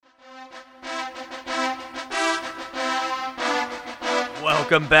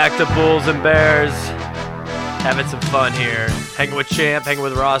Welcome back to Bulls and Bears. Having some fun here. Hanging with Champ, hanging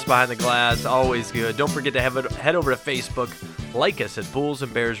with Ross behind the glass. Always good. Don't forget to head over to Facebook. Like us at Bulls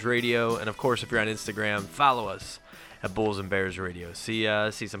and Bears Radio. And, of course, if you're on Instagram, follow us at Bulls and Bears Radio. See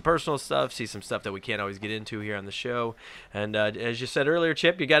some personal stuff, see some stuff that we can't always get into here on the show. And as you said earlier,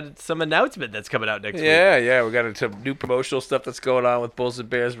 Chip, you got some announcement that's coming out next week. Yeah, we got some new promotional stuff that's going on with Bulls and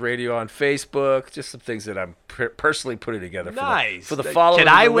Bears Radio on Facebook. Just some things that I'm personally putting together for the following. Can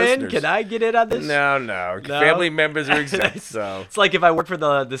I win? Listeners. Can I get in on this? No. Family members are exempt. So it's like if I work for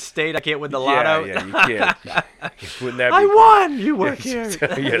the state, I can't win the lotto. Yeah, you can't. Wouldn't that be I won. You work here.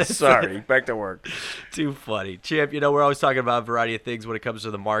 Yes, sorry. Back to work. Too funny. Champ, we're always talking about a variety of things when it comes to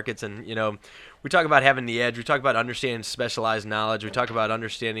the markets, and we talk about having the edge. We talk about understanding specialized knowledge. We talk about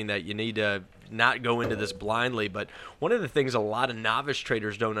understanding that you need to not go into this blindly. But one of the things a lot of novice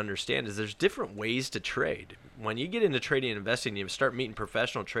traders don't understand is there's different ways to trade. When you get into trading and investing, you start meeting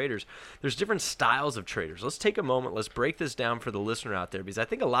professional traders, there's different styles of traders. Let's take a moment. Let's break this down for the listener out there, because I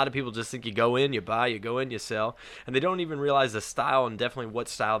think a lot of people just think you go in, you buy, you go in, you sell, and they don't even realize the style and definitely what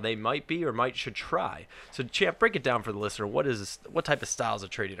style they might be or should try. So, Champ, break it down for the listener. What type of styles of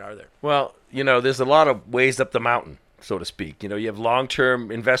trading are there? Well, there's a lot of ways up the mountain, so to speak. You have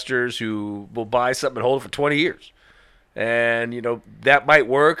long-term investors who will buy something and hold it for 20 years. And, that might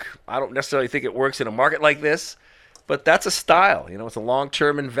work. I don't necessarily think it works in a market like this, but that's a style. It's a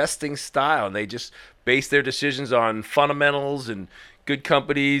long-term investing style, and they just base their decisions on fundamentals and good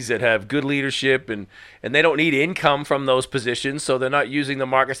companies that have good leadership, and they don't need income from those positions, so they're not using the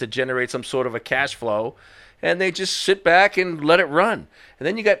markets to generate some sort of a cash flow, and they just sit back and let it run. And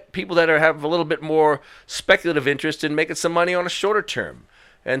then you got people that have a little bit more speculative interest in making some money on a shorter term.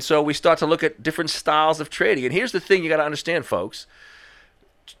 And so we start to look at different styles of trading. And here's the thing you got to understand, folks.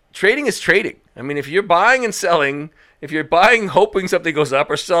 Trading is trading. I mean, if you're buying and selling, if you're buying hoping something goes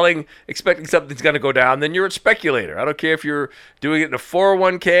up or selling expecting something's going to go down, then you're a speculator. I don't care if you're doing it in a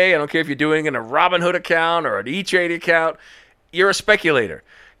 401k. I don't care if you're doing it in a Robinhood account or an E-Trade account. You're a speculator.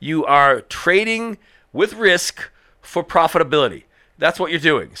 You are trading with risk for profitability. That's what you're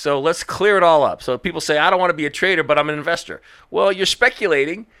doing. So let's clear it all up. So people say, I don't want to be a trader, but I'm an investor. Well, you're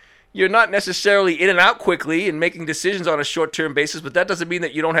speculating. You're not necessarily in and out quickly and making decisions on a short-term basis, but that doesn't mean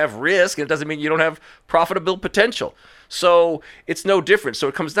that you don't have risk, and it doesn't mean you don't have profitable potential. So it's no different. So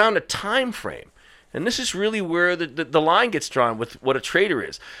it comes down to time frame. And this is really where the line gets drawn with what a trader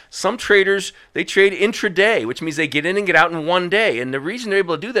is. Some traders, they trade intraday, which means they get in and get out in one day. And the reason they're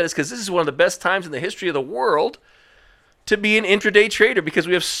able to do that is because this is one of the best times in the history of the world to be an intraday trader, because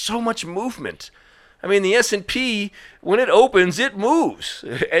we have so much movement. I mean, the S&P, when it opens, it moves.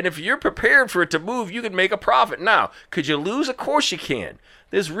 And if you're prepared for it to move, you can make a profit. Now, could you lose? Of course you can.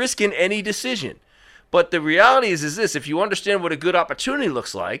 There's risk in any decision. But the reality is this: if you understand what a good opportunity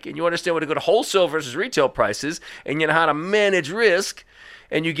looks like, and you understand what a good wholesale versus retail price is, and you know how to manage risk,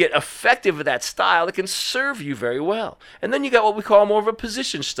 and you get effective at that style, it can serve you very well. And then you got what we call more of a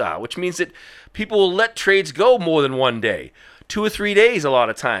position style, which means that people will let trades go more than one day, 2 or 3 days a lot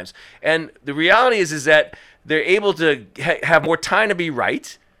of times. And the reality is that they're able to have more time to be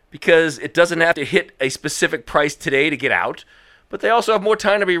right, because it doesn't have to hit a specific price today to get out, but they also have more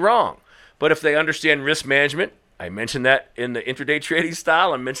time to be wrong. But if they understand risk management, I mentioned that in the intraday trading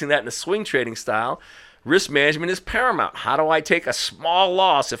style, I'm mentioning that in the swing trading style, risk management is paramount. How do I take a small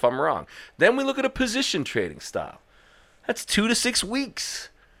loss if I'm wrong? Then we look at a position trading style. That's 2 to 6 weeks.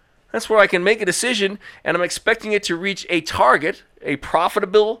 That's where I can make a decision, and I'm expecting it to reach a target, a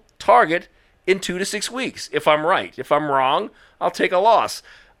profitable target, in 2 to 6 weeks, if I'm right. If I'm wrong, I'll take a loss.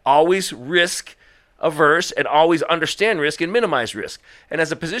 Always risk averse and always understand risk and minimize risk. And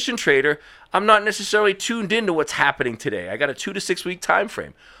as a position trader, I'm not necessarily tuned into what's happening today. I got a 2 to 6 week time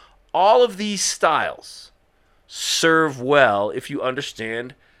frame. All of these styles serve well if you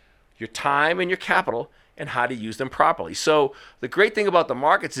understand your time and your capital and how to use them properly. So the great thing about the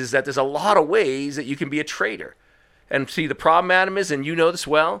markets is that there's a lot of ways that you can be a trader. And see, the problem, Adam, is, and you know this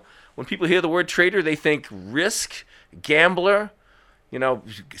well, when people hear the word trader, they think risk, gambler,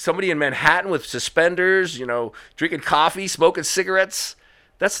 somebody in Manhattan with suspenders, drinking coffee, smoking cigarettes.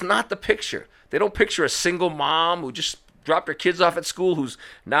 That's not the picture. They don't picture a single mom who just dropped her kids off at school who's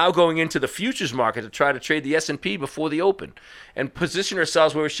now going into the futures market to try to trade the S&P before the open and position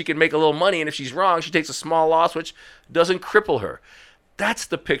herself where she can make a little money, and if she's wrong, she takes a small loss, which doesn't cripple her. That's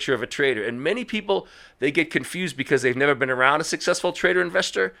the picture of a trader. And many people, they get confused because they've never been around a successful trader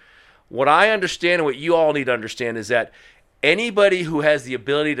investor. What I understand and what you all need to understand is that anybody who has the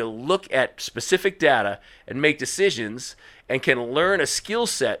ability to look at specific data and make decisions and can learn a skill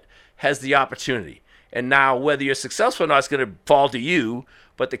set has the opportunity. And now whether you're successful or not is going to fall to you.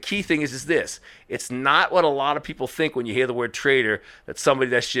 But the key thing is this. It's not what a lot of people think when you hear the word trader, that somebody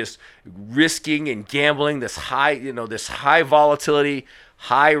that's just risking and gambling this high volatility,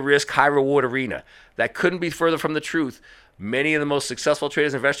 high risk, high reward arena. That couldn't be further from the truth. Many of the most successful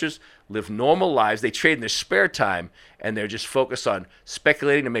traders and investors live normal lives. They trade in their spare time, and they're just focused on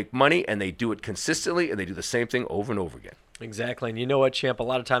speculating to make money, and they do it consistently, and they do the same thing over and over again. Exactly. And you know what, Champ? A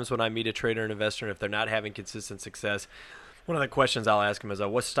lot of times when I meet a trader and investor, and if they're not having consistent success, one of the questions I'll ask them is,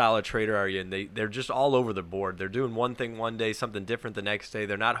 what style of trader are you? And they're just all over the board. They're doing one thing one day, something different the next day.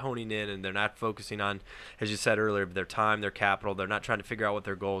 They're not honing in, and they're not focusing on, as you said earlier, their time, their capital. They're not trying to figure out what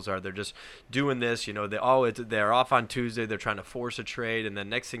their goals are. They're just doing this. They're off on Tuesday. They're trying to force a trade, and then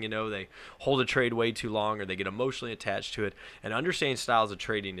next thing you know, they hold a trade way too long, or they get emotionally attached to it. And understanding styles of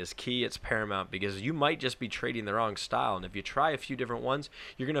trading is key. It's paramount, because you might just be trading the wrong style. And if you try a few different ones,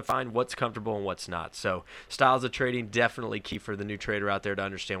 you're going to find what's comfortable and what's not. So styles of trading, definitely key for the new trader out there to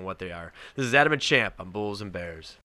understand what they are. This is Adam and Champ on Bulls and Bears.